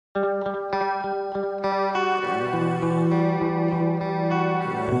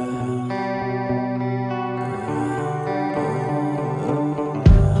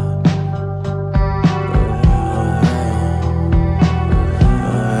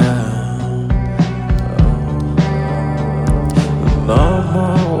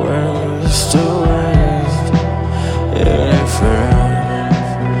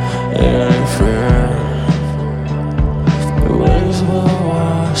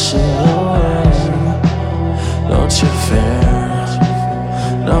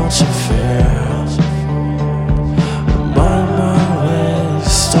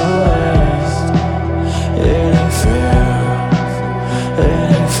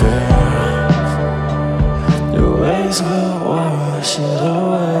fear. Your ways will wash it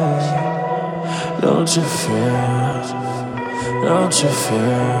away. Don't you fear, don't you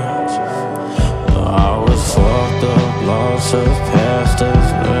fear. I was fucked up, lost of past as